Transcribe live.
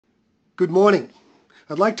Good morning.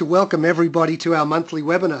 I'd like to welcome everybody to our monthly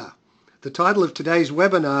webinar. The title of today's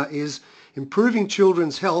webinar is Improving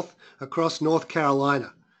Children's Health Across North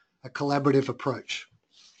Carolina, a Collaborative Approach.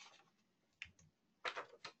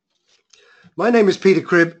 My name is Peter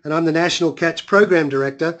Cribb and I'm the National Catch Program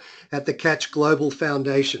Director at the Catch Global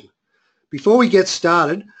Foundation. Before we get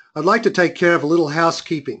started, I'd like to take care of a little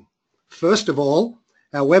housekeeping. First of all,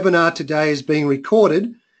 our webinar today is being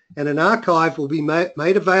recorded and an archive will be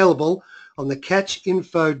made available on the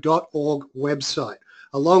catchinfo.org website,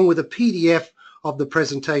 along with a PDF of the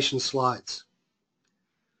presentation slides.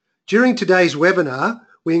 During today's webinar,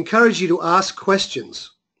 we encourage you to ask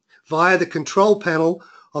questions via the control panel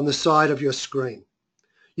on the side of your screen.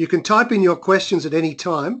 You can type in your questions at any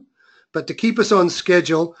time, but to keep us on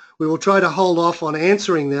schedule, we will try to hold off on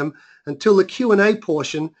answering them until the Q&A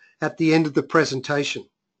portion at the end of the presentation.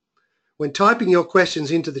 When typing your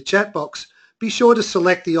questions into the chat box, be sure to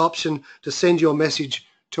select the option to send your message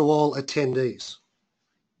to all attendees.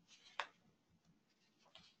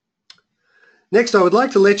 Next, I would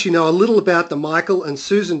like to let you know a little about the Michael and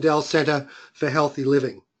Susan Dell Center for Healthy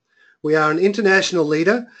Living. We are an international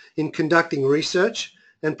leader in conducting research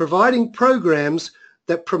and providing programs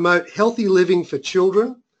that promote healthy living for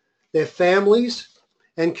children, their families,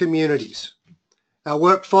 and communities. Our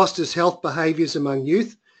work fosters health behaviours among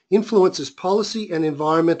youth, influences policy and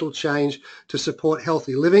environmental change to support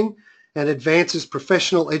healthy living, and advances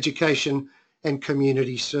professional education and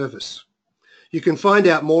community service. You can find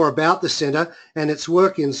out more about the Centre and its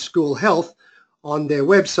work in school health on their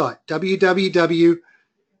website,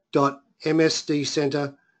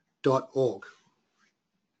 www.msdcentre.org.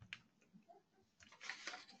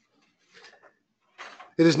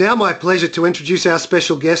 It is now my pleasure to introduce our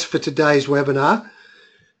special guest for today's webinar,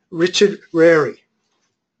 Richard Rairigh.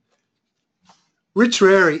 Rich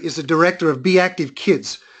Rairigh is the director of Be Active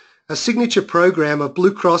Kids, a signature program of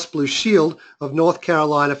Blue Cross Blue Shield of North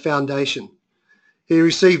Carolina Foundation. He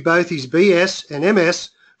received both his BS and MS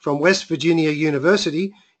from West Virginia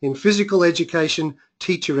University in physical education,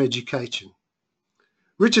 teacher education.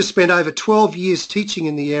 Rich has spent over 12 years teaching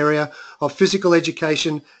in the area of physical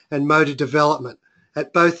education and motor development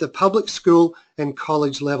at both the public school and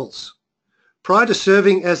college levels. Prior to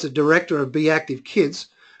serving as the director of Be Active Kids,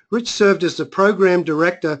 Rich served as the program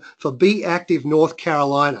director for Be Active North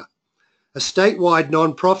Carolina, a statewide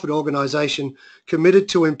non-profit organisation committed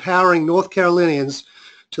to empowering North Carolinians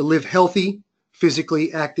to live healthy,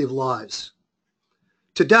 physically active lives.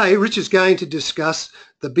 Today, Rich is going to discuss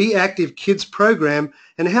the Be Active Kids program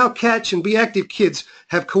and how Catch and Be Active Kids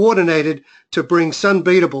have coordinated to bring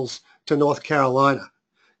Sunbeatables to North Carolina.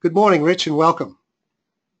 Good morning, Rich, and welcome.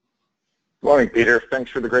 Good morning, Peter.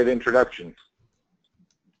 Thanks for the great introduction.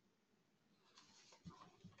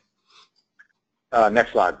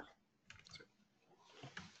 Next slide.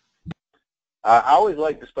 I always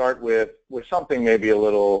like to start with something maybe a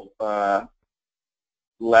little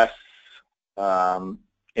less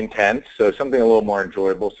intense, so something a little more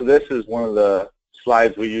enjoyable. So this is one of the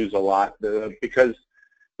slides we use a lot because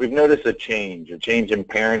we've noticed a change in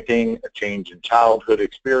parenting, a change in childhood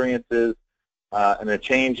experiences, and a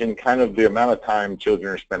change in kind of the amount of time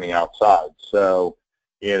children are spending outside. So,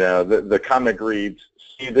 you know, the comment reads,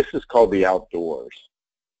 "See, this is called the outdoors."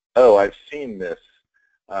 "Oh, I've seen this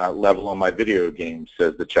level on my video game,"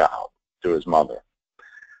 says the child to his mother.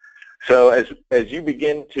 So as you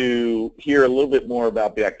begin to hear a little bit more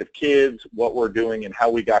about Be Active Kids, what we're doing and how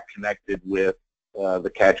we got connected with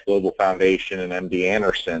the Catch Global Foundation and MD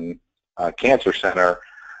Anderson Cancer Center,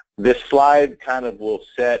 this slide kind of will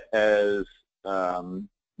set as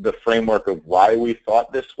the framework of why we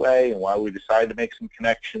thought this way and why we decided to make some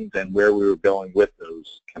connections and where we were going with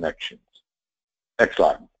those connections. Next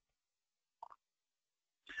slide.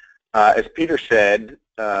 As Peter said,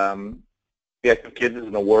 Be Active Kids is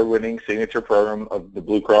an award-winning signature program of the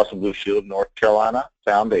Blue Cross and Blue Shield of North Carolina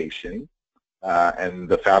Foundation, and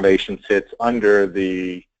the foundation sits under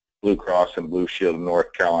the Blue Cross and Blue Shield of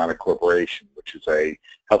North Carolina Corporation, which is a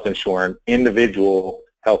individual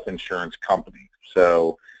health insurance company.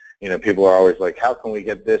 So, you know, people are always like, how can we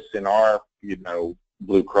get this in our, you know,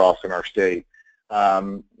 Blue Cross in our state?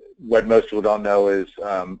 What most people don't know is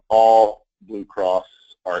all Blue Cross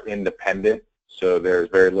are independent, so there's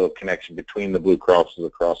very little connection between the Blue Crosses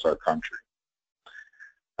across our country.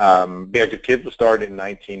 Be Active Kids was started in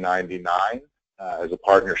 1999 as a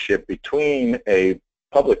partnership between a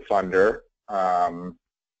public funder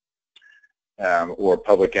or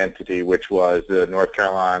public entity, which was the North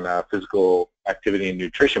Carolina Physical Activity and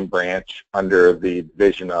Nutrition Branch under the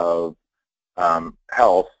Division of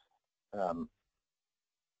Health. And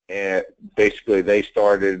basically, they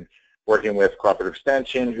started working with Cooperative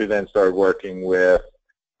Extension, who then started working with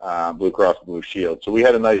Blue Cross Blue Shield. So we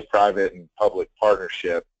had a nice private and public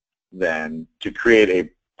partnership then to create a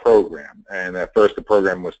program. And at first the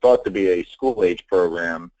program was thought to be a school-age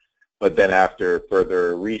program, but then after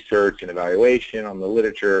further research and evaluation on the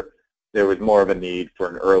literature, there was more of a need for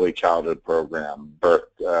an early childhood program,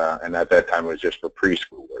 and at that time it was just for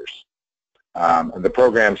preschoolers. And the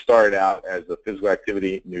program started out as a physical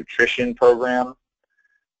activity nutrition program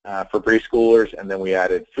for preschoolers, and then we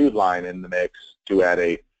added Food Line in the mix to add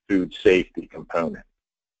a food safety component.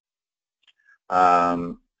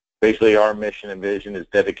 Basically, our mission and vision is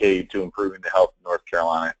dedicated to improving the health of North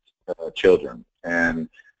Carolina children. And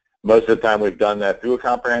most of the time we've done that through a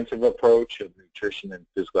comprehensive approach of nutrition and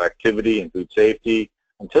physical activity and food safety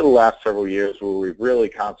until the last several years, where we've really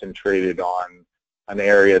concentrated on an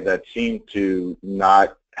area that seemed to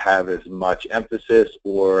not have as much emphasis,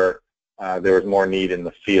 or there was more need in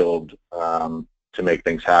the field to make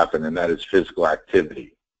things happen, and that is physical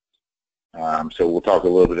activity. So we'll talk a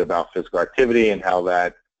little bit about physical activity and how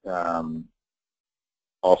that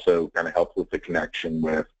also kind of helps with the connection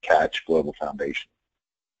with Catch Global Foundation.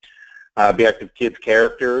 Be Active Kids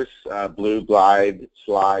characters, Blue, Glide,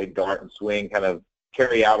 Slide, Dart, and Swing kind of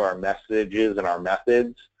carry out our messages and our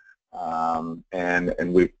methods,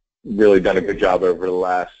 and we've really done a good job over the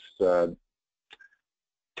last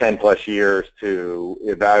 10 plus years to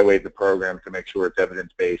evaluate the program to make sure it's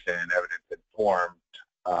evidence-based and evidence-informed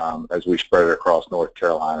as we spread it across North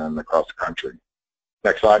Carolina and across the country.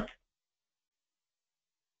 Next slide.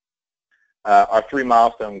 Our 3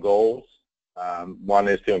 milestone goals. One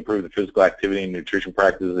is to improve the physical activity and nutrition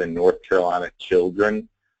practices in North Carolina children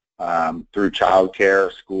through child care,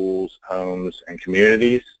 schools, homes, and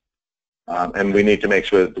communities. And we need to make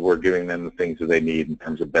sure that we're giving them the things that they need in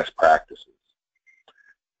terms of best practices.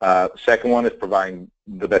 Second one is providing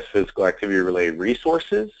the best physical activity-related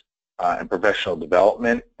resources and professional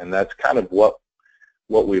development, and that's kind of what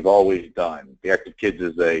we've always done. The Active Kids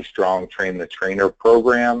is a strong train-the-trainer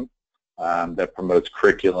program that promotes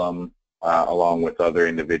curriculum along with other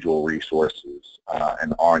individual resources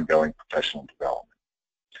and ongoing professional development.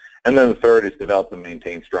 And then the third is develop and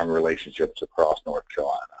maintain strong relationships across North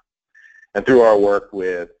Carolina. And through our work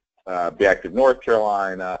with Be Active North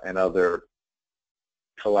Carolina and other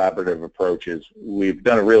collaborative approaches, we've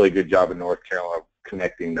done a really good job in North Carolina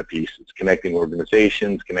connecting the pieces, connecting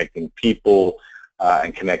organizations, connecting people,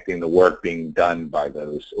 and connecting the work being done by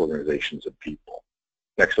those organizations of people.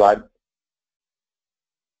 Next slide.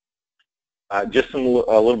 Just a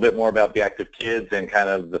little bit more about Be Active Kids and kind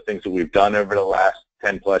of the things that we've done over the last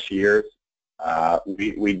 10 plus years.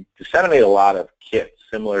 We disseminate a lot of kits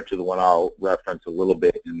similar to the one I'll reference a little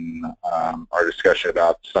bit in our discussion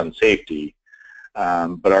about sun safety.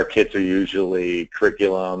 But our kits are usually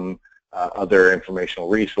curriculum, other informational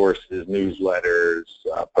resources, newsletters,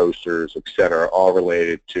 posters, etc., all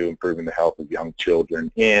related to improving the health of young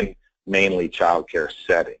children in mainly child care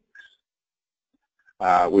settings.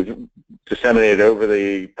 We've disseminated over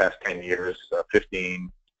the past 10 years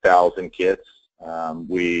 15,000 kits.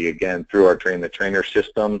 We, again, through our Train the Trainer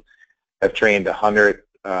system, have trained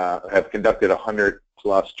have conducted 100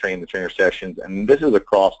 plus Train the Trainer sessions, and this is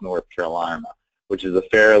across North Carolina, which is a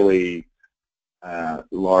fairly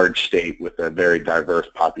large state with a very diverse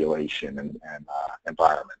population and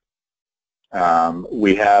environment.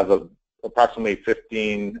 We have approximately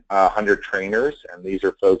 1,500 trainers, and these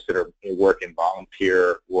are folks that work in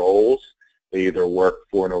volunteer roles. They either work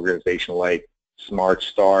for an organization like Smart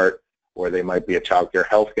Start, or they might be a child care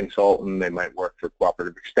health consultant, they might work for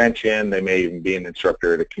Cooperative Extension, they may even be an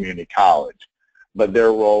instructor at a community college. But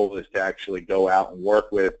their role is to actually go out and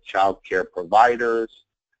work with child care providers,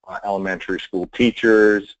 elementary school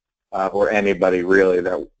teachers, or anybody really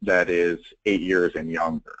that is 8 years and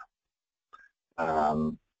younger.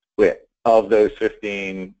 Of those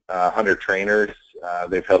 1,500 trainers,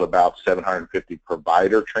 they've held about 750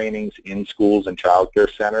 provider trainings in schools and child care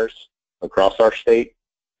centers across our state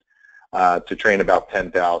to train about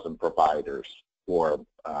 10,000 providers for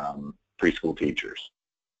preschool teachers.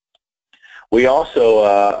 We also,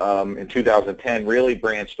 in 2010, really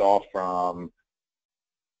branched off from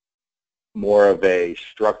more of a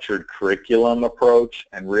structured curriculum approach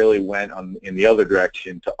and really went in the other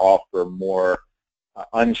direction to offer more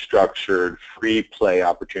unstructured, free play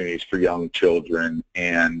opportunities for young children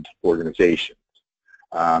and organizations.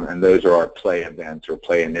 And those are our play events or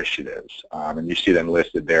play initiatives. And you see them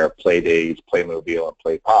listed there: Play Days, Playmobile, and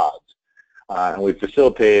Play Pods. And we've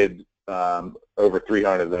facilitated over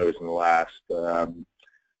 300 of those in the last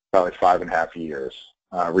probably 5.5 years,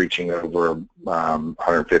 reaching over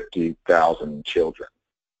 150,000 children.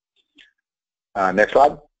 Next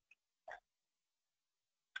slide.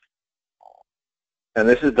 And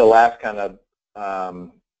this is the last kind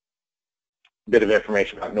of bit of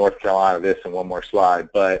information about North Carolina, this and one more slide.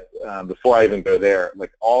 But before I even go there,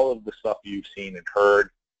 like all of the stuff you've seen and heard,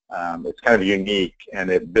 it's kind of unique, and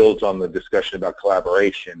it builds on the discussion about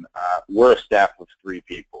collaboration. We're a staff of 3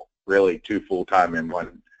 people, really 2 full-time and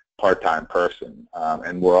 1 part-time person,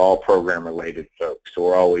 and we're all program-related folks. So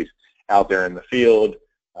we're always out there in the field.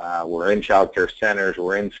 We're in child care centers.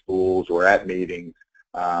 We're in schools. We're at meetings.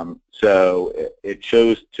 So it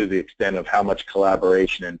shows to the extent of how much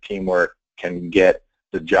collaboration and teamwork can get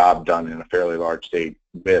the job done in a fairly large state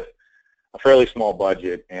with a fairly small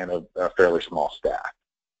budget and a fairly small staff.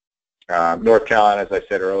 North Carolina, as I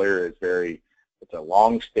said earlier, it's a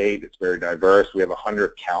long state. It's very diverse. We have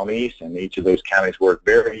 100 counties, and each of those counties work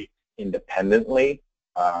very independently.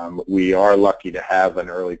 We are lucky to have an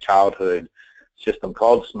early childhood system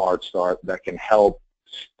called Smart Start that can help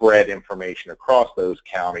spread information across those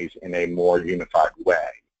counties in a more unified way.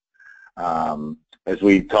 As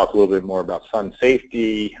we talk a little bit more about sun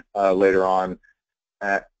safety later on,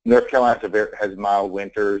 North Carolina has mild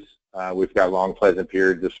winters. We've got long, pleasant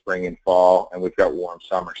periods of spring and fall, and we've got warm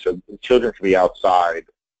summers. So children can be outside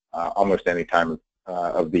almost any time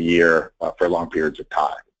of the year for long periods of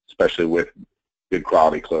time, especially with good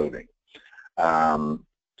quality clothing.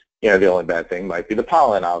 You know, the only bad thing might be the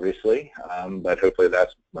pollen, obviously, but hopefully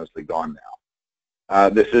that's mostly gone now.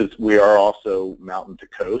 We are also mountain to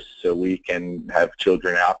coast, so we can have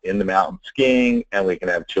children out in the mountain skiing, and we can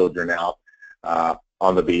have children out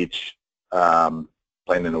on the beach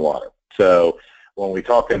playing in the water. So when we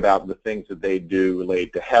talk about the things that they do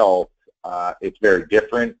related to health, it's very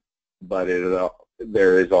different, but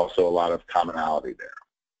there is also a lot of commonality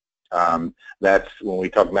there. That's when we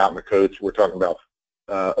talk mountain to coast, we're talking about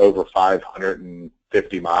over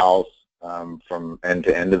 550 miles from end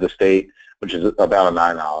to end of the state, which is about a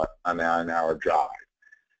 9-hour drive.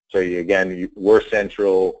 So we're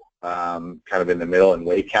central, kind of in the middle in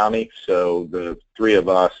Wake County. So the 3 of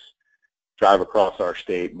us drive across our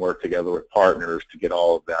state and work together with partners to get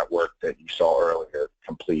all of that work that you saw earlier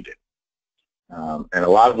completed. And a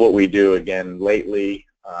lot of what we do, again, lately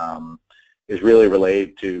is really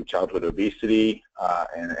related to childhood obesity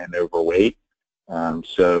and overweight.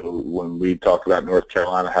 So when we talk about North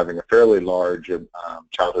Carolina having a fairly large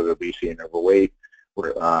childhood obesity and overweight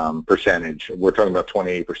percentage, we're talking about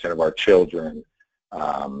 28% of our children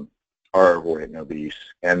are overweight and obese,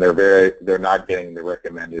 and they're not getting the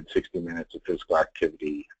recommended 60 minutes of physical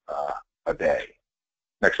activity a day.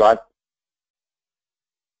 Next slide.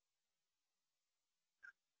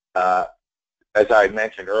 As I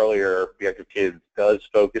mentioned earlier, Be Active Kids does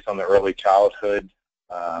focus on the early childhood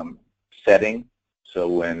setting. So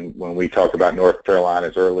when we talk about North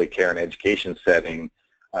Carolina's early care and education setting,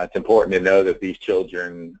 it's important to know that these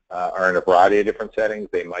children are in a variety of different settings.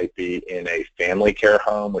 They might be in a family care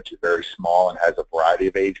home, which is very small and has a variety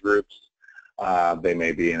of age groups. They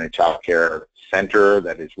may be in a child care center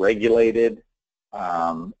that is regulated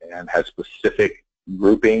and has specific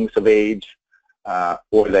groupings of age,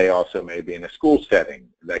 or they also may be in a school setting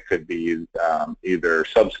that could be either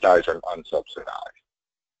subsidized or unsubsidized.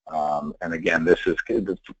 And again,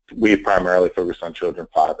 we primarily focus on children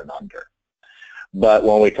 5 and under. But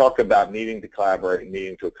when we talk about needing to collaborate and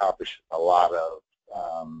needing to accomplish a lot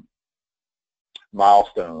of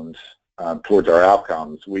milestones towards our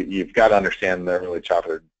outcomes, you've got to understand the early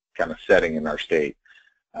childhood kind of setting in our state.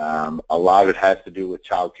 A lot of it has to do with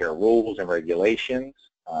child care rules and regulations.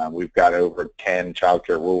 We've got over 10 child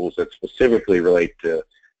care rules that specifically relate to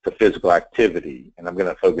physical activity, and I'm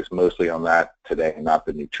going to focus mostly on that today, not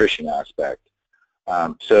the nutrition aspect.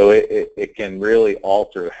 So it can really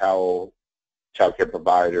alter how child care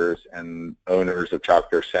providers and owners of child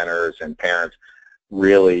care centers and parents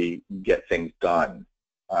really get things done.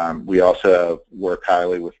 We also work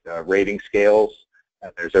highly with rating scales,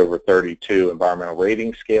 and there's over 32 environmental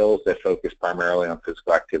rating scales that focus primarily on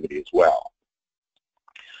physical activity as well.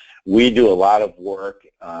 We do a lot of work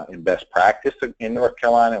in best practice in North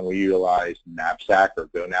Carolina, and we utilize Knapsack or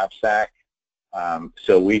Go Knapsack.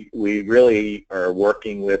 So we really are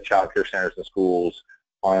working with child care centers and schools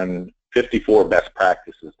on 54 best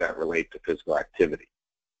practices that relate to physical activity.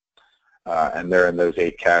 And they're in those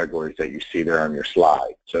 8 categories that you see there on your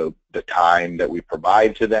slide. So the time that we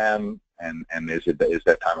provide to them, and is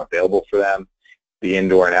that time available for them, the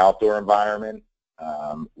indoor and outdoor environment.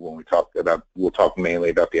 When we'll talk mainly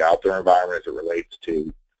about the outdoor environment as it relates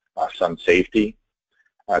to sun safety,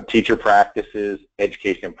 teacher practices,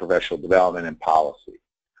 education and professional development, and policy.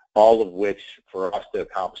 all of which, for us to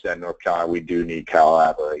accomplish that in North Carolina, we do need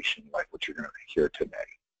collaboration, like what you're going to hear today.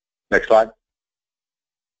 Next slide.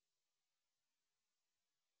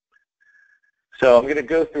 So I'm going to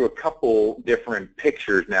go through a couple different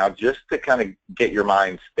pictures now just to kind of get your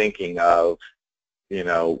minds thinking of, you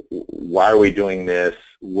know, why are we doing this?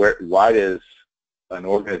 Why does an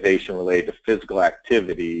organization related to physical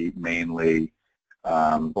activity mainly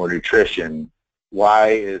or nutrition, why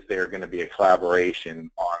is there going to be a collaboration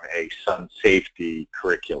on a sun safety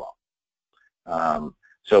curriculum?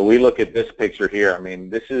 So we look at this picture here. I mean,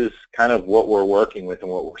 this is kind of what we're working with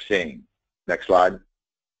and what we're seeing. Next slide.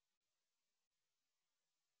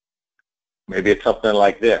 Maybe it's something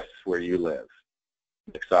like this where you live.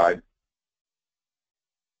 Next slide.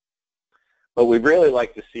 But we'd really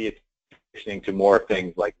like to see it transitioning to more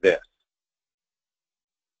things like this.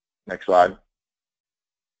 Next slide.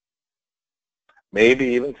 Maybe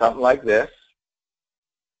even something like this.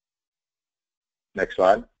 Next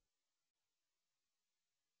slide.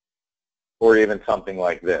 Or even something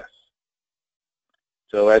like this.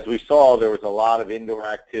 So as we saw, there was a lot of indoor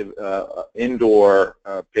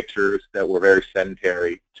pictures that were very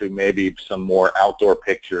sedentary to maybe some more outdoor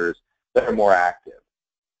pictures that are more active.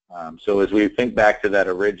 So as we think back to that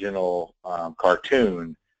original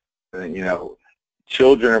cartoon, you know,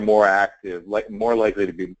 children are more active, more likely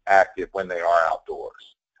to be active when they are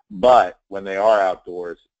outdoors. But when they are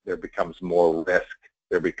outdoors, there becomes more risk.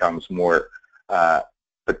 There becomes more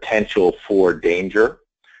potential for danger.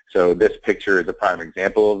 So this picture is a prime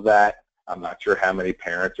example of that. I'm not sure how many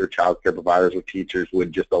parents or child care providers or teachers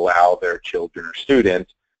would just allow their children or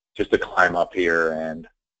students just to climb up here and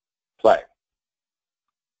play.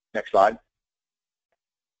 Next slide.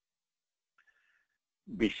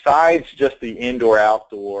 Besides just the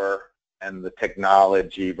indoor-outdoor and the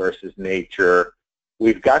technology versus nature,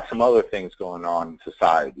 we've got some other things going on in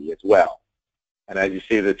society as well. And as you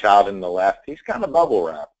see the child in the left, he's kind of bubble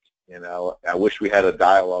wrapped. You know, I wish we had a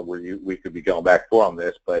dialogue where we could be going back and forth on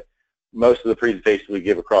this, but most of the presentations we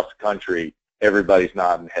give across the country, everybody's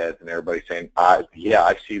nodding heads and everybody's saying, yeah,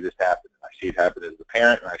 I see this happen. I see it happen as a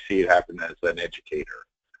parent, and I see it happen as an educator.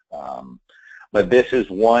 But this is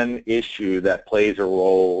one issue that plays a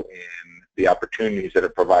role in the opportunities that are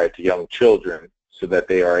provided to young children so that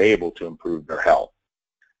they are able to improve their health.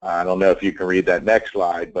 I don't know if you can read that next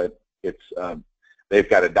slide, but it's they've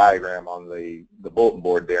got a diagram on the bulletin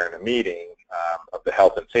board there in a meeting of the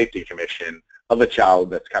Health and Safety Commission of a child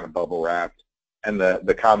that's kind of bubble wrapped. And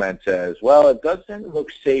the comment says, well, it doesn't look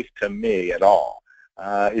safe to me at all.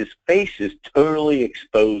 His face is totally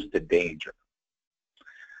exposed to danger.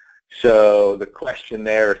 So the question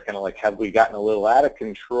there is kind of like, have we gotten a little out of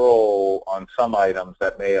control on some items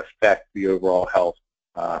that may affect the overall health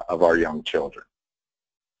of our young children?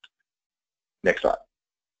 Next slide.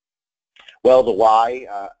 Well, the why,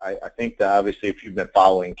 I think that obviously if you've been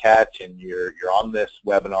following Catch and you're on this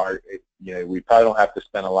webinar, you know, we probably don't have to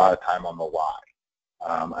spend a lot of time on the why.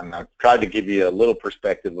 And I've tried to give you a little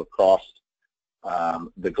perspective across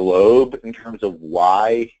the globe in terms of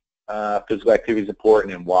why physical activity is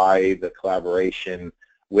important and why the collaboration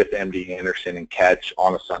with MD Anderson and Catch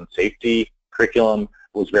on a sun safety curriculum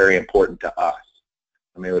was very important to us.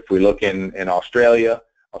 I mean, if we look in Australia,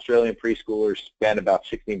 Australian preschoolers spend about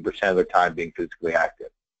 16% of their time being physically active.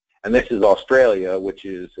 And this is Australia, which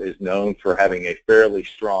is known for having a fairly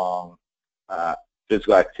strong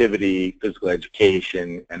physical activity, physical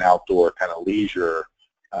education, and outdoor kind of leisure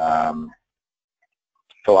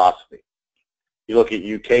philosophy. You look at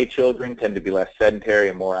UK children tend to be less sedentary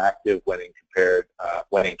and more active when in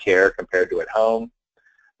care compared to at home.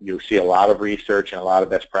 You'll see a lot of research and a lot of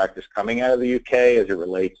best practice coming out of the UK as it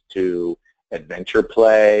relates to adventure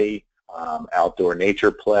play, outdoor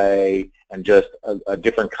nature play, and just a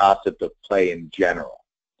different concept of play in general.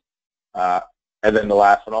 And then the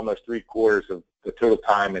last one, almost 3/4 of the total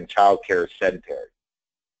time in child care is sedentary,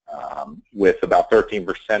 with about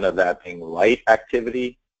 13% of that being light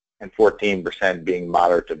activity and 14% being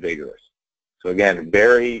moderate to vigorous. So again,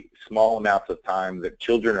 very small amounts of time that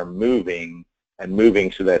children are moving and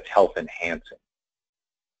moving so that's health enhancing.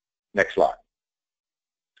 Next slide.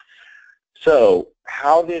 So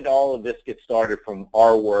how did all of this get started from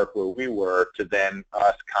our work where we were to then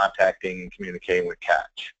us contacting and communicating with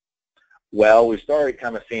Catch? Well, we started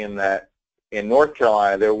kind of seeing that in North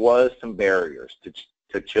Carolina there was some barriers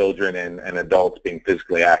to children and adults being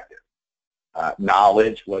physically active.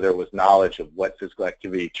 Knowledge, whether it was knowledge of what physical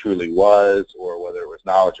activity truly was or whether it was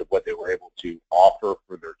knowledge of what they were able to offer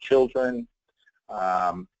for their children.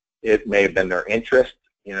 It may have been their interest,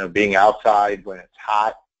 you know, being outside when it's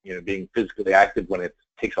hot, you know, being physically active when it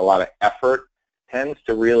takes a lot of effort tends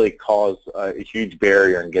to really cause a huge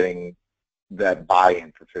barrier in getting that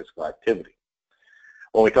buy-in for physical activity.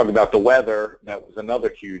 When we talk about the weather, that was another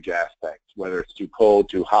huge aspect, whether it's too cold,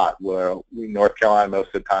 too hot. Well, in North Carolina, most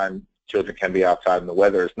of the time, children can be outside in the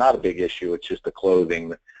weather. It's not a big issue. It's just the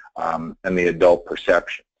clothing and the adult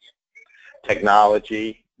perceptions.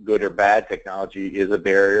 Technology, good or bad, technology is a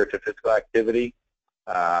barrier to physical activity.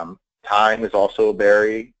 Time is also a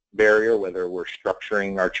barrier, whether we're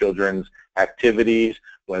structuring our children's activities,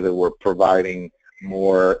 whether we're providing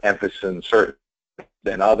more emphasis in certain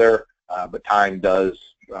than other, but time does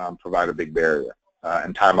provide a big barrier.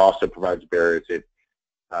 And time also provides barriers. It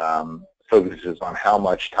focuses on how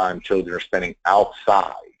much time children are spending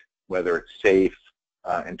outside, whether it's safe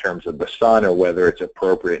in terms of the sun or whether it's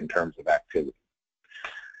appropriate in terms of activity.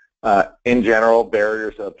 In general,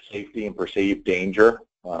 barriers of safety and perceived danger,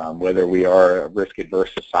 whether we are a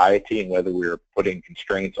risk-adverse society and whether we are putting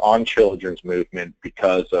constraints on children's movement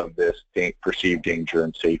because of this perceived danger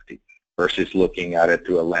and safety versus looking at it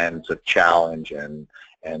through a lens of challenge and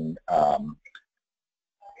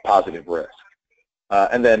positive risk.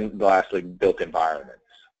 And then lastly, built environments.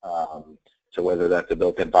 So whether that's a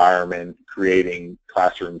built environment creating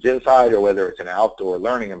classrooms inside or whether it's an outdoor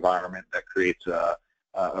learning environment that creates a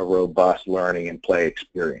robust learning and play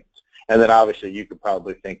experience. And then obviously you could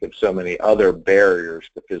probably think of so many other barriers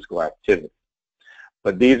to physical activity.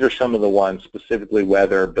 But these are some of the ones, specifically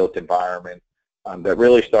weather, built environment, that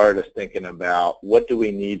really started us thinking about what do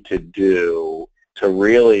we need to do to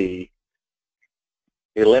really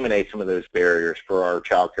eliminate some of those barriers for our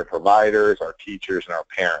child care providers, our teachers, and our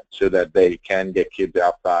parents so that they can get kids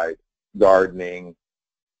outside gardening,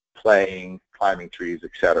 playing, climbing trees,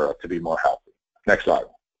 etc., to be more healthy. Next slide.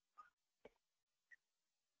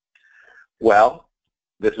 Well,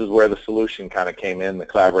 this is where the solution kind of came in, the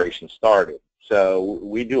collaboration started. So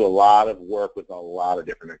we do a lot of work with a lot of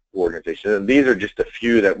different organizations, and these are just a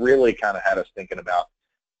few that really kind of had us thinking about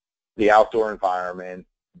the outdoor environment,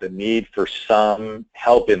 the need for some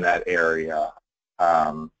help in that area.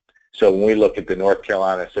 So when we look at the North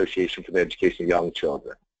Carolina Association for the Education of Young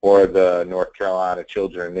Children, or the North Carolina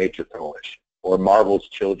Children in Nature Coalition, or Marvel's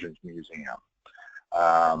Children's Museum,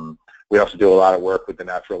 we also do a lot of work with the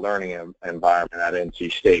natural learning environment at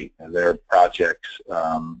NC State and their projects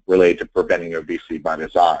related to preventing obesity by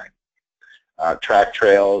design. Track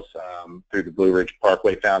trails through the Blue Ridge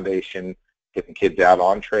Parkway Foundation, getting kids out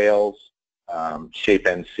on trails. Shape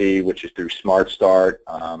NC, which is through Smart Start,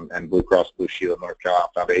 and Blue Cross Blue Shield North Carolina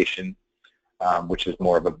Foundation, which is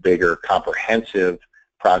more of a bigger, comprehensive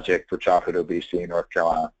project for childhood obesity in North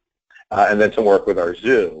Carolina. And then some work with our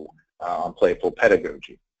zoo on playful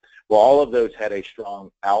pedagogy. Well, all of those had a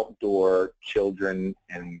strong outdoor children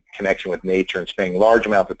and connection with nature and spending large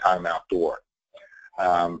amounts of time outdoor.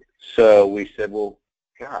 So we said, well,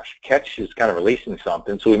 gosh, Catch is kind of releasing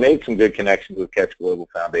something. So we made some good connections with Catch Global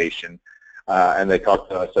Foundation, and they talked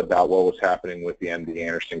to us about what was happening with the MD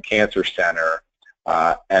Anderson Cancer Center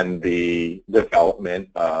and the development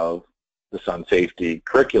of the Sun Safety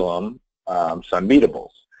curriculum,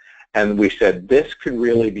 Sunbeatables. And we said this could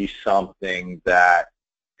really be something that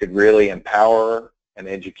could really empower and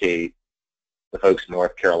educate the folks in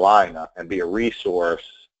North Carolina and be a resource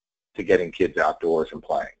to getting kids outdoors and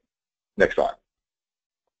playing. Next slide.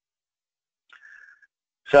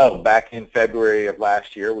 So back in February of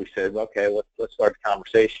last year, we said, okay, let's start the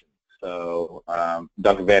conversation. So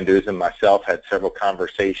Duncan Van Dusen and myself had several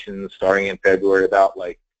conversations starting in February about,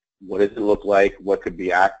 like, what does it look like? What could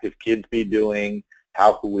be active kids be doing?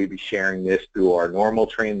 How could we be sharing this through our normal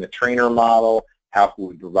train-the-trainer model? How could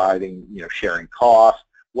we be providing, sharing costs?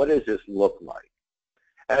 What does this look like?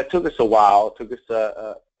 And it took us a while. It took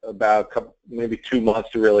us about maybe 2 months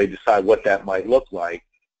to really decide what that might look like.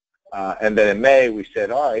 And then in May, we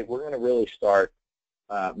said, all right, we're going to really start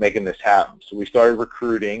making this happen. So we started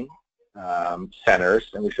recruiting centers,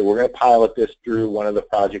 and we said, we're going to pilot this through one of the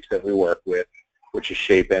projects that we work with, which is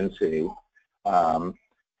Shape NC.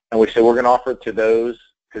 And we said, we're going to offer it to those,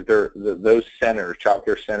 because those centers, child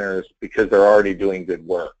care centers, because they're already doing good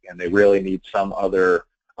work, and they really need some other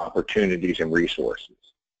opportunities and resources.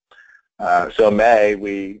 So in May,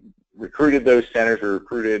 we recruited those centers. We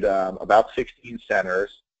recruited about 16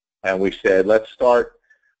 centers, and we said, let's start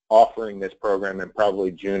offering this program in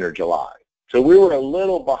probably June or July. So we were a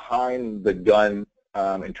little behind the gun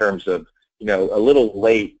in terms of, a little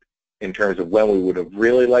late in terms of when we would have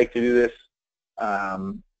really liked to do this,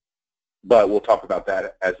 but we'll talk about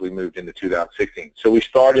that as we moved into 2016. So we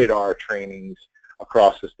started our trainings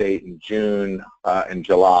across the state in June and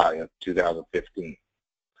July of 2015.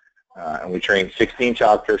 And we trained 16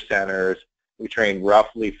 child care centers. We trained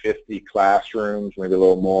roughly 50 classrooms, maybe a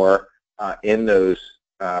little more, in those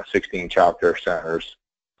 16 child care centers,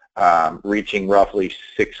 reaching roughly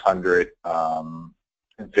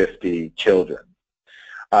 650 children.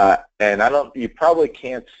 And you probably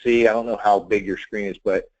can't see, I don't know how big your screen is,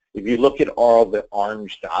 but if you look at all the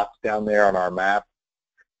orange dots down there on our map,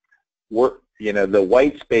 the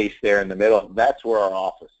white space there in the middle, that's where our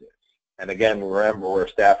office is. And again, remember, we're a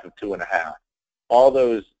staff of 2.5. All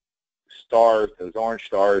those stars, those orange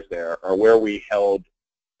stars there, are where we held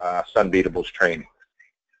Sunbeatables training.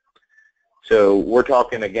 So we're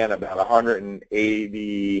talking, again, about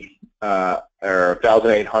 180 or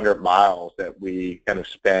 1,800 miles that we kind of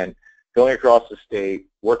spent going across the state,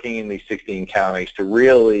 working in these 16 counties to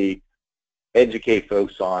really educate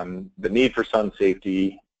folks on the need for sun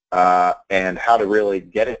safety and how to really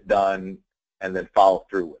get it done and then follow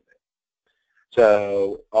through with it.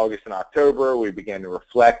 So August and October, we began to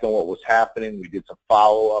reflect on what was happening. We did some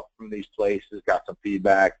follow-up from these places, got some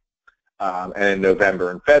feedback. And in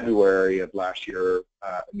November and February of last year,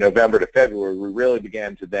 November to February, we really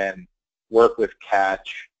began to then work with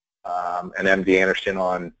Catch and MD Anderson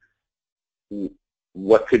on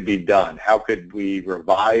what could be done. How could we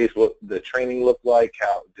revise what the training looked like?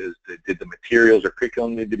 How did the materials or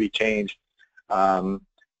curriculum need to be changed?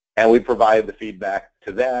 And we provided the feedback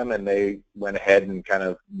to them, and they went ahead and kind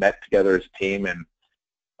of met together as a team and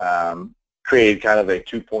created kind of a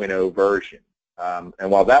 2.0 version.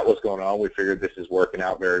 And while that was going on, we figured this is working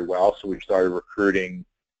out very well, so we started recruiting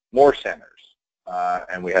more centers.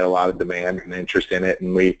 And we had a lot of demand and interest in it,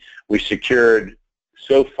 and we secured,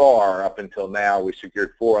 so far up until now, we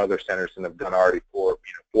secured 4 other centers and have done already 4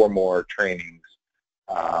 more trainings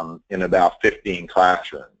in about 15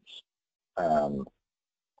 classrooms.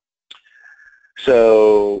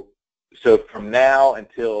 So from now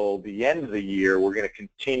until the end of the year, we're going to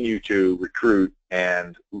continue to recruit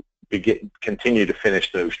and continue to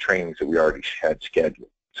finish those trainings that we already had scheduled.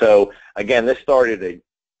 So again, this started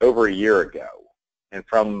over a year ago, and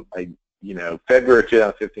from February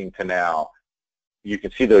 2015 to now, you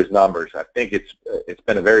can see those numbers. I think it's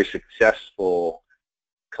been a very successful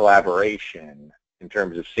collaboration in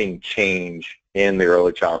terms of seeing change in the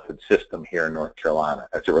early childhood system here in North Carolina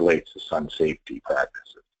as it relates to sun safety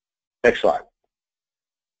practices. Next slide.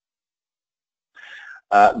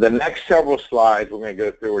 The next several slides we're going to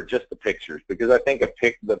go through are just the pictures, because I think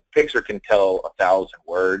the picture can tell 1,000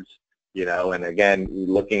 words, and again,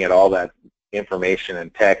 looking at all that information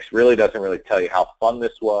and text really doesn't really tell you how fun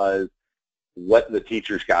this was, what the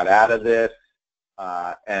teachers got out of this,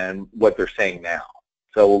 and what they're saying now.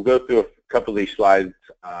 So we'll go through a couple of these slides,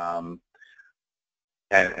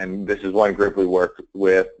 and this is one group we worked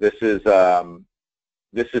with. This is some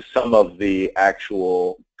of the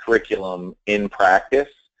actual curriculum in practice.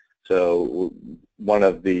 So one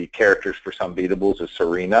of the characters for Sunbeatables is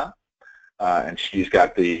Serena, and she's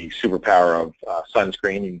got the superpower of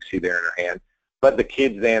sunscreen. You can see there in her hand. But the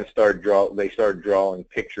kids then started drawing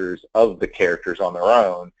pictures of the characters on their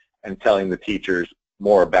own and telling the teachers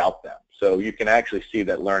more about them. So you can actually see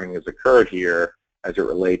that learning has occurred here as it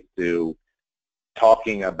relates to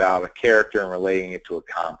talking about a character and relating it to a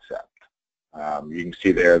concept. You can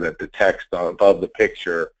see there that the text above the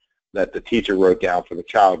picture that the teacher wrote down for the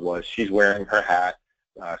child was, she's wearing her hat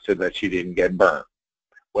so that she didn't get burned.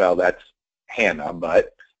 Well, that's Hannah,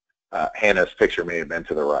 but Hannah's picture may have been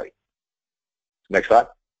to the right. Next slide.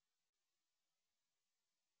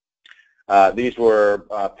 These were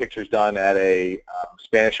pictures done at a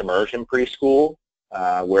Spanish immersion preschool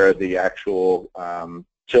where the actual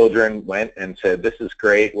children went and said, this is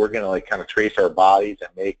great, we're going to kind of trace our bodies and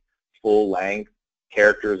make full-length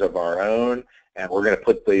characters of our own, and we're going to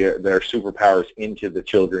put their superpowers into the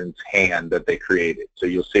children's hand that they created. So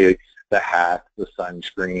you'll see the hat, the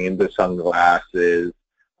sunscreen, the sunglasses,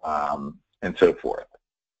 and so forth.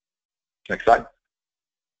 Next slide.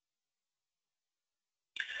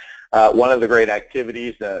 One of the great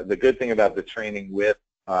activities, the good thing about the training with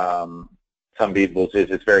Sunbeatables is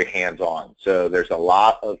it's very hands-on. So there's a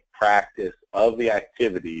lot of practice of the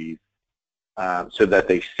activities so that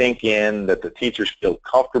they sink in, that the teachers feel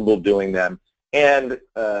comfortable doing them, and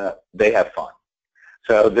they have fun.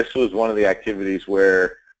 So this was one of the activities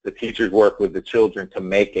where the teachers work with the children to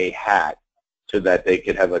make a hat so that they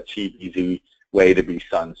could have a cheap, easy way to be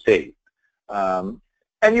sun safe.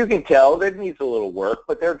 And you can tell that it needs a little work,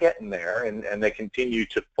 but they're getting there, and they continue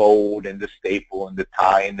to fold and to staple and to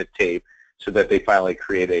tie and to tape so that they finally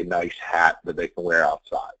create a nice hat that they can wear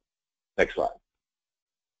outside. Next slide.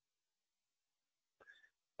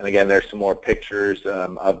 And again, there's some more pictures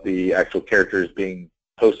of the actual characters being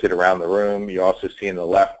posted around the room. You also see in the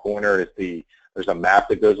left corner is there's a map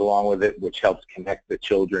that goes along with it, which helps connect the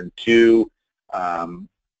children to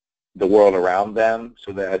the world around them,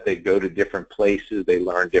 so that as they go to different places, they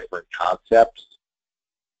learn different concepts.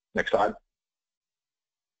 Next slide.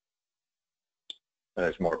 And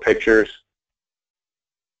there's more pictures.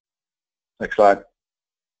 Next slide.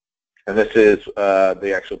 And this is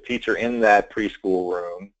the actual teacher in that preschool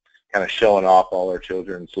room, kind of showing off all our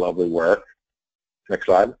children's lovely work. Next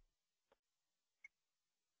slide.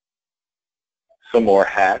 Some more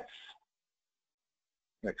hats.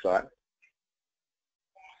 Next slide.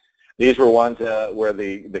 These were ones where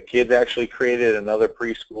the kids actually created another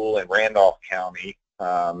preschool in Randolph County,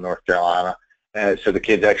 North Carolina. And so the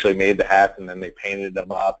kids actually made the hats, and then they painted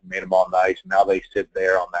them up and made them all nice. And now they sit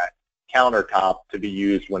there on that countertop to be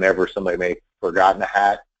used whenever somebody may have forgotten a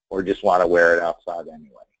hat or just want to wear it outside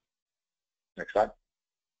anyway. Next slide.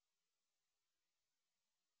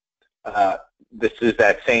 This is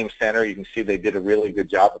that same center. You can see they did a really good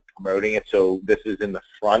job of promoting it. So this is in the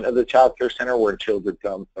front of the child care center where children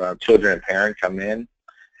and parents come in,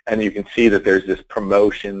 and you can see that there's this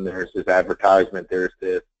promotion, there's this advertisement, there's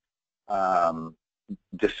this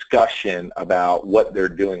discussion about what they're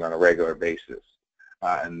doing on a regular basis,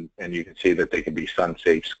 and you can see that they can be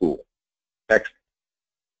sun-safe school. Next.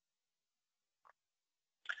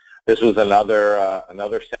 This was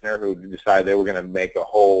another center who decided they were going to make a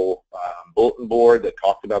whole bulletin board that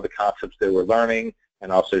talked about the concepts they were learning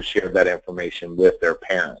and also shared that information with their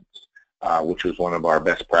parents, which was one of our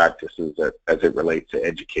best practices as it relates to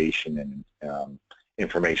education and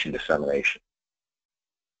information dissemination.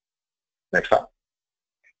 Next slide.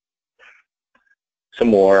 Some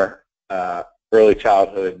more early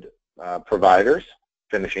childhood providers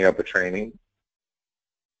finishing up a training.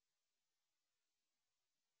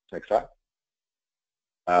 Next slide.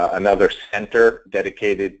 Another center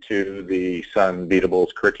dedicated to the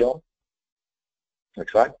Sunbeatables curriculum.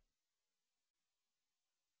 Next slide.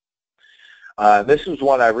 This is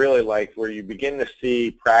one I really like, where you begin to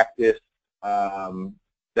see practice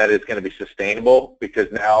that is going to be sustainable,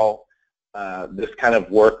 because now this kind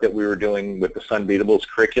of work that we were doing with the Sunbeatables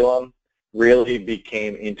curriculum really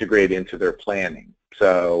became integrated into their planning.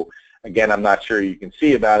 So again, I'm not sure you can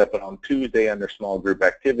see about it, but on Tuesday under small group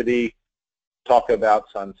activity, talk about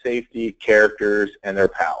sun safety, characters, and their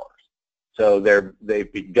powers. So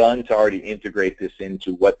they've begun to already integrate this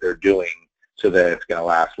into what they're doing so that it's going to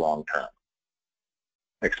last long term.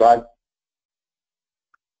 Next slide.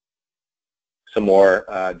 Some more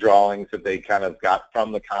drawings that they kind of got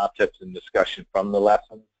from the concepts and discussion from the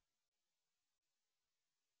lesson.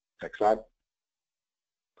 Next slide.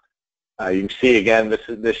 You can see again,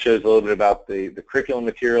 this shows a little bit about the curriculum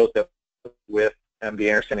materials that with MD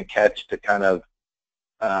Anderson and Ketch to kind of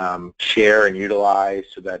share and utilize,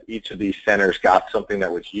 so that each of these centers got something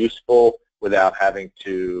that was useful without having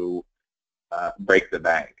to break the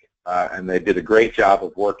bank. And they did a great job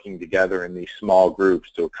of working together in these small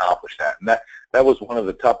groups to accomplish that. And that was one of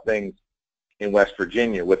the tough things in West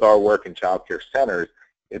Virginia with our work in child care centers.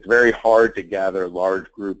 It's very hard to gather large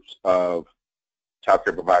groups of child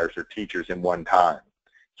care providers or teachers in one time.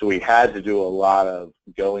 So we had to do a lot of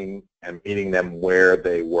going and meeting them where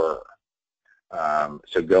they were.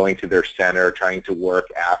 So going to their center, trying to work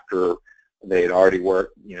after they had already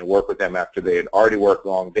worked, work with them after they had already worked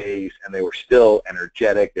long days, and they were still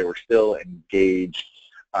energetic, they were still engaged,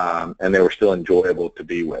 and they were still enjoyable to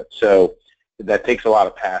be with. So that takes a lot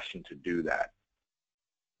of passion to do that.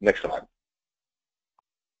 Next slide.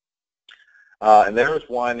 And there was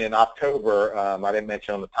one in October, I didn't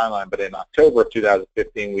mention on the timeline, but in October of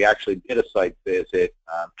 2015, we actually did a site visit.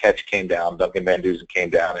 Ketch came down, Duncan Van Dusen came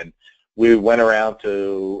down, and we went around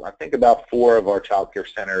to, I think, about 4 of our child care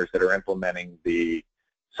centers that are implementing the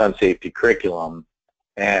Sun Safety curriculum,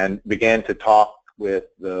 and began to talk with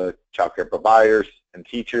the child care providers and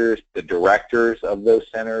teachers, the directors of those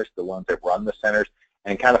centers, the ones that run the centers,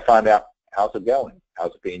 and kind of find out, how's it going?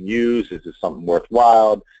 How's it being used? Is it something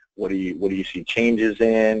worthwhile? What do you see changes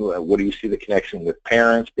in? What do you see the connection with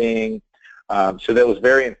parents being? So that was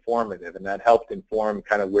very informative, and that helped inform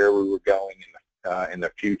kind of where we were going in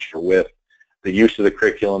the future with the use of the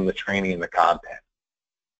curriculum, the training, and the content.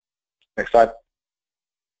 Next slide.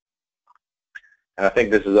 And I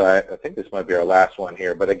think this might be our last one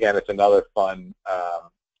here, but again, it's another fun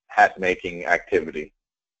hat making activity.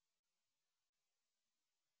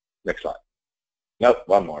 Next slide. Nope,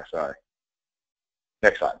 one more. Sorry.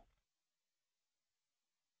 Next slide.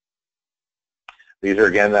 These are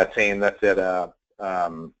again that's at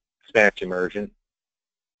Spanish immersion,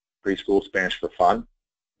 preschool Spanish for fun.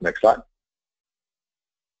 Next slide.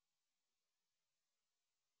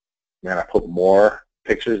 Man, I put more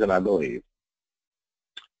pictures than I believe.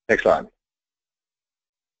 Next slide.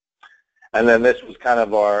 And then this was kind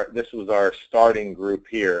of our starting group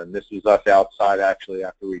here, and this was us outside actually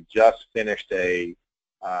after we just finished a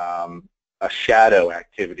shadow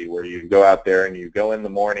activity where you go out there and you go in the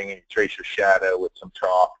morning and you trace your shadow with some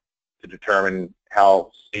chalk to determine how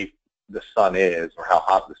safe the sun is or how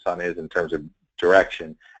hot the sun is in terms of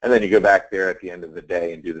direction, and then you go back there at the end of the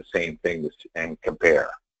day and do the same thing and compare.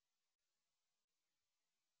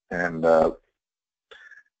 And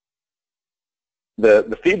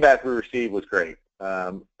the feedback we received was great.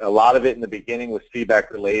 A lot of it in the beginning was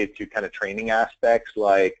feedback related to kind of training aspects,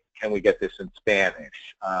 like, can we get this in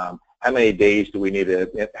Spanish? How many days do we need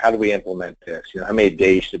to, how do we implement this? You know, how many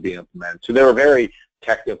days should be implemented? So they were very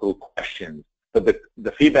technical questions, but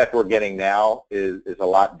the feedback we're getting now is a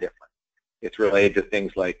lot different. It's related to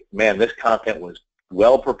things like, man, this content was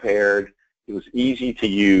well prepared, it was easy to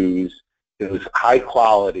use, it was high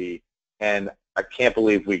quality, and I can't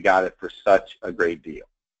believe we got it for such a great deal.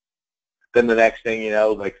 Then the next thing, you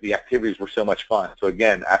know, like the activities were so much fun. So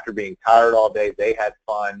again, after being tired all day, they had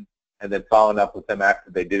fun, and then following up with them after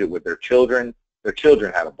they did it with their children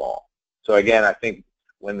had a ball. So again, I think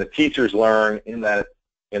when the teachers learn in that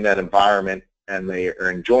environment and they are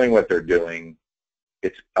enjoying what they're doing,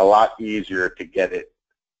 it's a lot easier to get it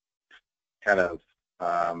kind of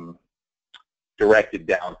directed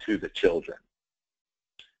down to the children.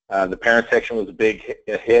 The parent section was a big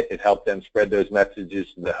hit. It helped them spread those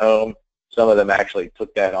messages to the home. Some of them actually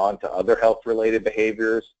took that on to other health-related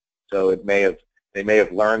behaviors. So they may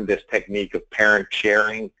have learned this technique of parent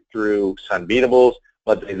sharing through Sunbeatables,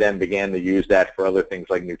 but they then began to use that for other things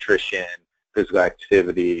like nutrition, physical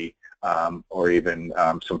activity, or even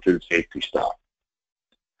some food safety stuff.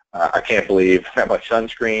 I can't believe how much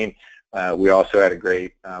sunscreen. We also had a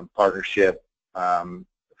great partnership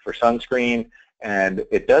for sunscreen, and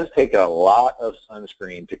it does take a lot of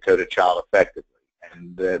sunscreen to coat a child effectively,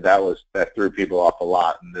 and that threw people off a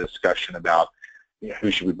lot in the discussion about, you know,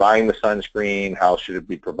 who should be buying the sunscreen, how should it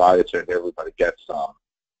be provided so that everybody gets some.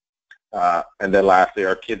 And then lastly,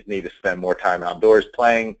 our kids need to spend more time outdoors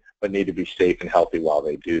playing, but need to be safe and healthy while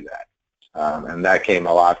they do that. And that came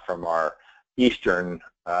a lot from our eastern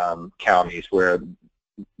counties where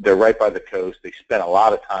they're right by the coast. They spend a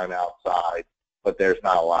lot of time outside, but there's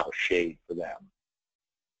not a lot of shade for them.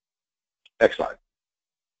 Next slide.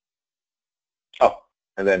 Oh,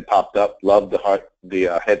 and then popped up, love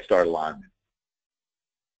the Head Start alignment.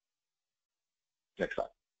 Next slide.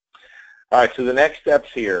 All right, so the next steps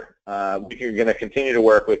here, we're going to continue to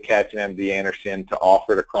work with Catch and MD Anderson to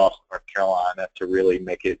offer it across North Carolina to really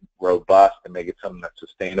make it robust and make it something that's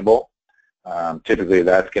sustainable. Typically,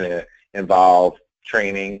 that's going to involve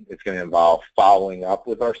training. It's going to involve following up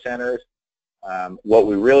with our centers. What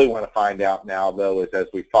we really want to find out now, though, is as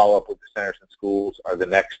we follow up with the centers and schools are the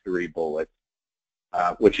next 3 bullets,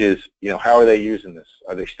 which is, you know, how are they using this?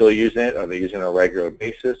 Are they still using it? Are they using it on a regular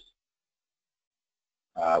basis?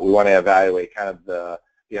 We want to evaluate kind of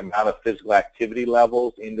the amount of physical activity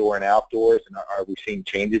levels, indoor and outdoors, and are we seeing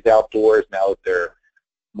changes outdoors now that they're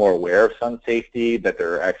more aware of sun safety, that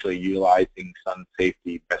they're actually utilizing sun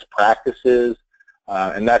safety best practices.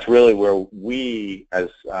 And that's really where we, as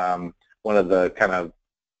one of the kind of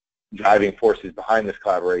driving forces behind this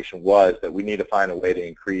collaboration, was that we need to find a way to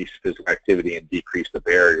increase physical activity and decrease the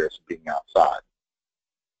barriers of being outside.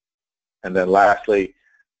 And then lastly,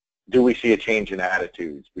 do we see a change in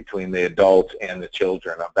attitudes between the adults and the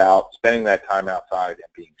children about spending that time outside and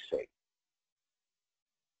being safe?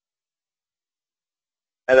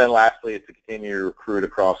 And then lastly, is to continue to recruit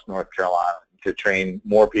across North Carolina to train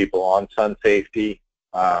more people on sun safety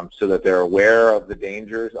so that they're aware of the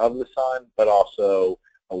dangers of the sun, but also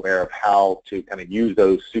aware of how to kind of use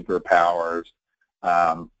those superpowers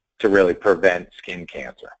to really prevent skin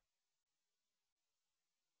cancer.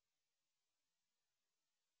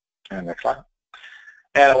 And next slide.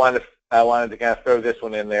 And I wanted to kind of throw this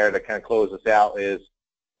one in there to kind of close us out is,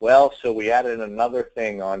 well, so we added another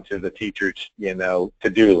thing onto the teacher's, you know,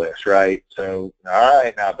 to-do list, right? So, all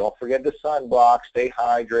right, now don't forget the sunblock, stay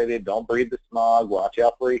hydrated, don't breathe the smog, watch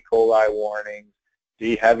out for E. coli warnings, do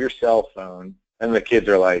you have your cell phone? And the kids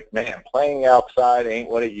are like, man, playing outside ain't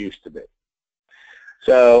what it used to be.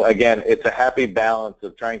 So again, it's a happy balance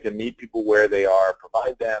of trying to meet people where they are,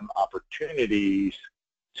 provide them opportunities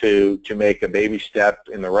to make a baby step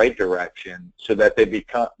in the right direction so that they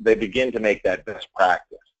begin to make that best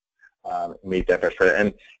practice, meet that best practice.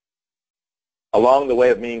 And along the way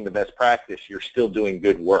of meeting the best practice, you're still doing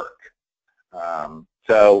good work.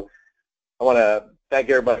 So I want to thank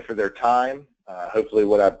everybody for their time. Hopefully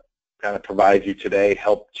what I've kind of provided you today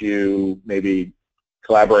helped you maybe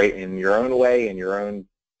collaborate in your own way, in your own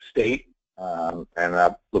state, and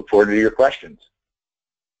I look forward to your questions.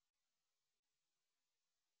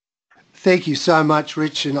 Thank you so much,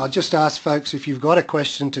 Rich, and I'll just ask folks if you've got a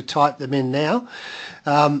question to type them in now.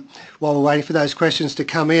 While we're waiting for those questions to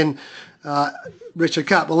come in, Rich, I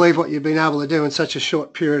can't believe what you've been able to do in such a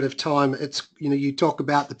short period of time. It's, you talk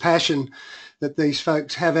about the passion that these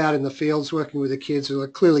folks have out in the fields working with the kids, and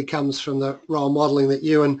it clearly comes from the role modelling that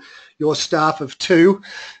you and your staff of 2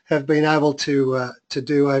 have been able to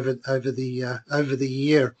do over the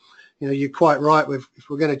year. You're quite right. If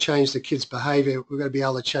we're going to change the kids' behaviour, we're going to be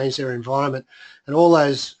able to change their environment. And all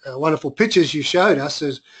those wonderful pictures you showed us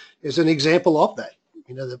is an example of that.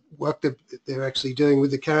 The work that they're actually doing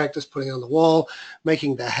with the characters, putting it on the wall,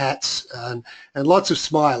 making the hats, and lots of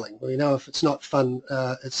smiling. We know if it's not fun,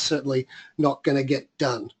 it's certainly not going to get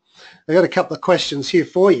done. I've got a couple of questions here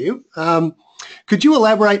for you. Could you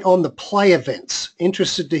elaborate on the play events?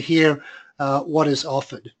 Interested to hear what is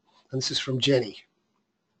offered. And this is from Jenny.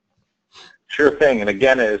 Sure thing, and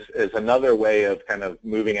again, is another way of kind of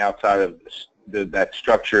moving outside of that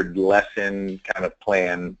structured lesson kind of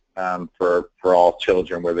plan for all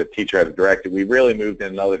children, where the teacher had directed. We really moved in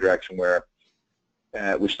another direction where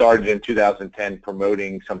we started in 2010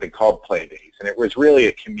 promoting something called Play Days, and it was really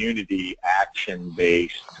a community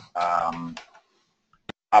action-based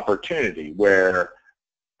opportunity where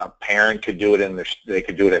a parent could do it they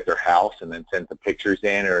could do it at their house and then send the pictures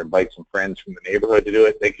in, or invite some friends from the neighborhood to do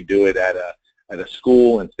it. They could do it at a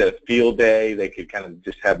school instead of field day. They could kind of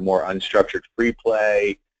just have more unstructured free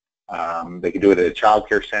play. They could do it at a child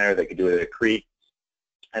care center. They could do it at a creek.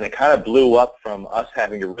 And it kind of blew up from us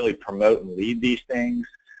having to really promote and lead these things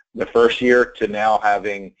the first year to now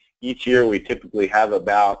having, each year we typically have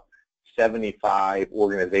about 75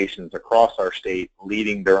 organizations across our state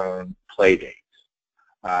leading their own play days.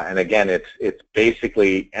 And again, it's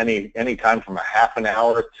basically any time from a half an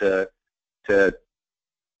hour to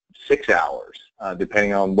 6 hours,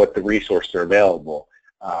 depending on what the resources are available,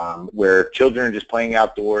 where children are just playing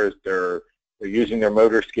outdoors. They're using their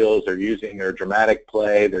motor skills, they're using their dramatic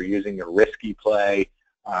play, they're using their risky play,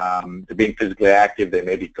 they're being physically active, they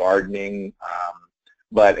may be gardening,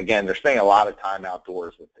 but again, they're spending a lot of time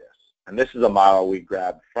outdoors with this. And this is a model we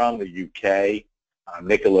grabbed from the UK.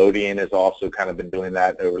 Nickelodeon has also kind of been doing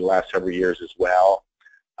that over the last several years as well,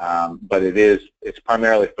 but it's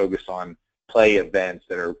primarily focused on play events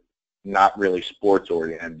that are not really sports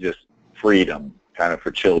oriented, just freedom kind of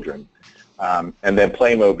for children. And then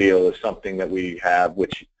Playmobil is something that we have,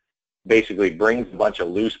 which basically brings a bunch of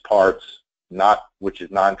loose parts, which is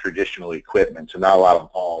non-traditional equipment, so not a lot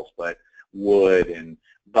of balls, but wood and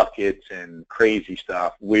buckets and crazy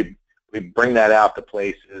stuff. We bring that out to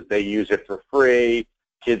places. They use it for free.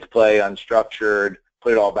 Kids play unstructured,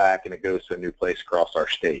 put it all back, and it goes to a new place across our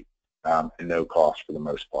state at no cost for the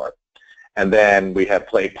most part. And then we have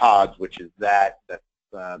Play Pods, which is that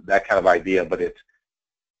kind of idea, but it's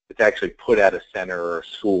actually put at a center or a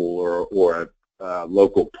school or a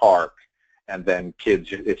local park, and then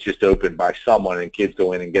it's just opened by someone, and kids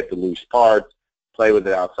go in and get the loose parts, play with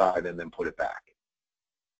it outside, and then put it back.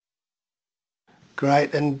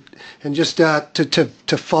 Great, and just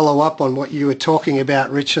to follow up on what you were talking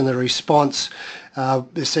about, Rich, and the response,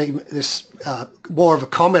 this more of a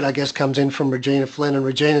comment, I guess, comes in from Regina Flynn, and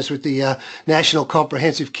Regina's with the National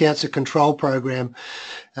Comprehensive Cancer Control Program,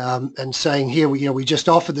 and saying here, we just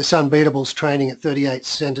offered the Sunbeatables training at 38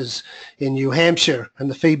 centres in New Hampshire,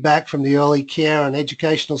 and the feedback from the early care and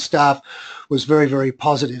educational staff was very, very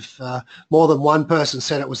positive. More than one person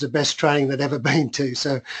said it was the best training they'd ever been to,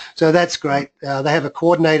 so that's great. They have a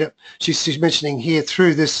coordinator, she's mentioning here,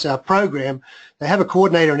 through this program, they have a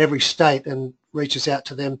coordinator in every state and reaches out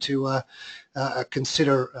to them to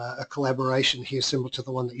consider a collaboration here similar to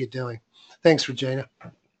the one that you're doing. Thanks, Regina. I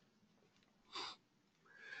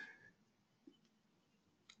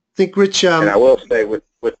think, Rich... and I will say with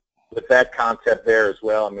that concept there as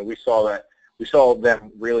well, I mean, we saw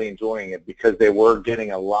them really enjoying it because they were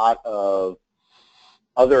getting a lot of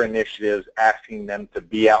other initiatives asking them to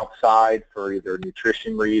be outside for either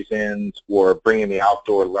nutrition reasons or bringing the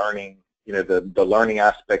outdoor learning, the learning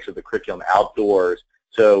aspects of the curriculum outdoors.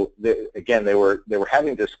 So again, they were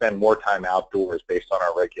having to spend more time outdoors based on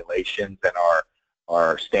our regulations and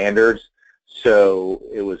our standards. So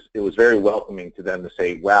it was very welcoming to them to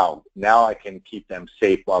say, wow, now I can keep them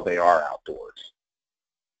safe while they are outdoors.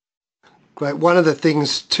 Great. One of the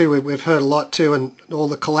things too we've heard a lot too, and all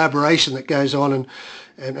the collaboration that goes on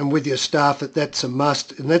and with your staff, that's a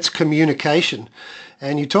must, and that's communication.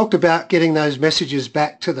 And you talked about getting those messages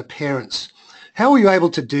back to the parents. How were you able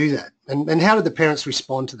to do that, and how did the parents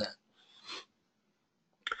respond to that?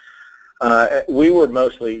 We were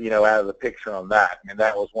mostly, out of the picture on that. I mean,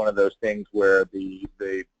 that was one of those things where the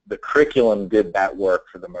curriculum did that work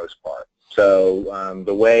for the most part. So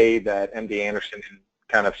the way that MD Anderson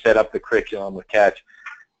kind of set up the curriculum with Catch,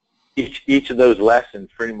 each of those lessons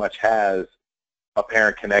pretty much has a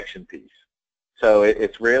parent connection piece. So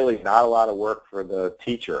it's really not a lot of work for the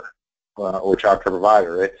teacher or child care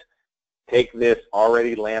provider. It's take this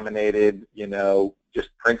already laminated, just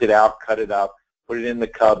print it out, cut it up, put it in the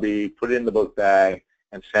cubby, put it in the book bag,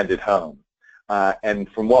 and send it home. And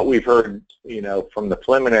from what we've heard, from the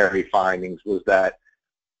preliminary findings was that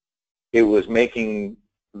it was making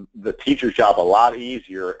the teacher's job a lot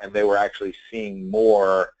easier, and they were actually seeing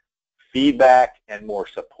more feedback and more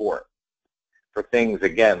support for things,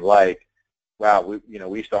 again, like, wow, we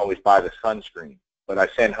used to always buy the sunscreen, but I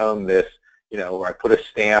sent home this, or I put a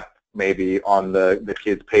stamp maybe on the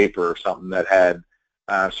kid's paper or something that had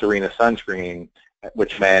Serena sunscreen,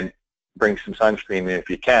 which meant bring some sunscreen in if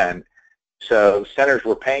you can. So centers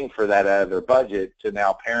were paying for that out of their budget, so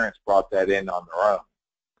now parents brought that in on their own.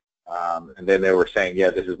 And then they were saying, yeah,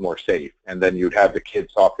 this is more safe. And then you'd have the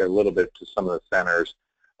kids talk a little bit to some of the centers,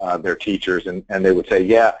 their teachers, and they would say,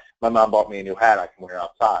 yeah, my mom bought me a new hat I can wear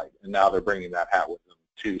outside. And now they're bringing that hat with them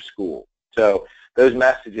to school. So those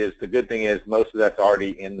messages, the good thing is most of that's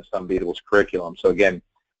already in the Sunbeatables curriculum. So again,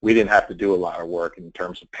 we didn't have to do a lot of work in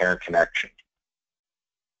terms of parent connection.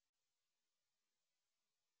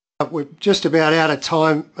 We're just about out of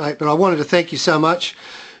time, mate, but I wanted to thank you so much.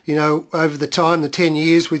 Over the time, the 10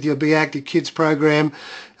 years with your Be Active Kids program,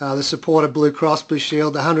 the support of Blue Cross Blue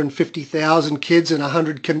Shield, the 150,000 kids in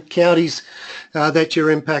 100 counties that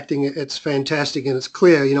you're impacting, it's fantastic and it's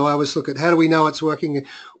clear. I always look at how do we know it's working?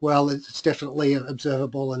 Well, it's definitely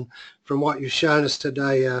observable, and from what you've shown us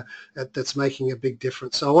today, that's making a big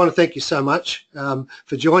difference. So I want to thank you so much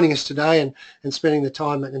for joining us today and spending the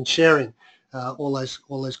time and sharing all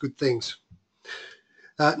those good things.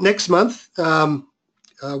 Next month,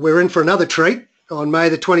 we're in for another treat on May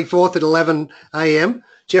the 24th at 11 a.m.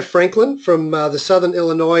 Jeff Franklin from the Southern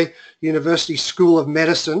Illinois University School of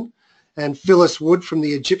Medicine and Phyllis Wood from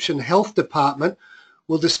the Egyptian Health Department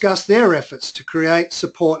will discuss their efforts to create,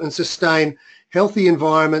 support and sustain healthy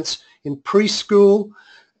environments in preschool,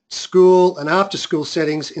 school and after-school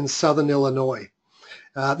settings in Southern Illinois.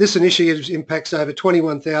 This initiative impacts over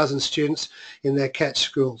 21,000 students in their Catch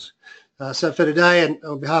schools. So for today, and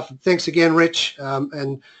on behalf of, thanks again, Rich,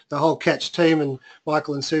 and the whole Catch team, and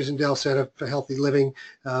Michael and Susan Dell Centre for Healthy Living,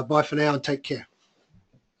 bye for now and take care.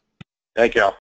 Thank you.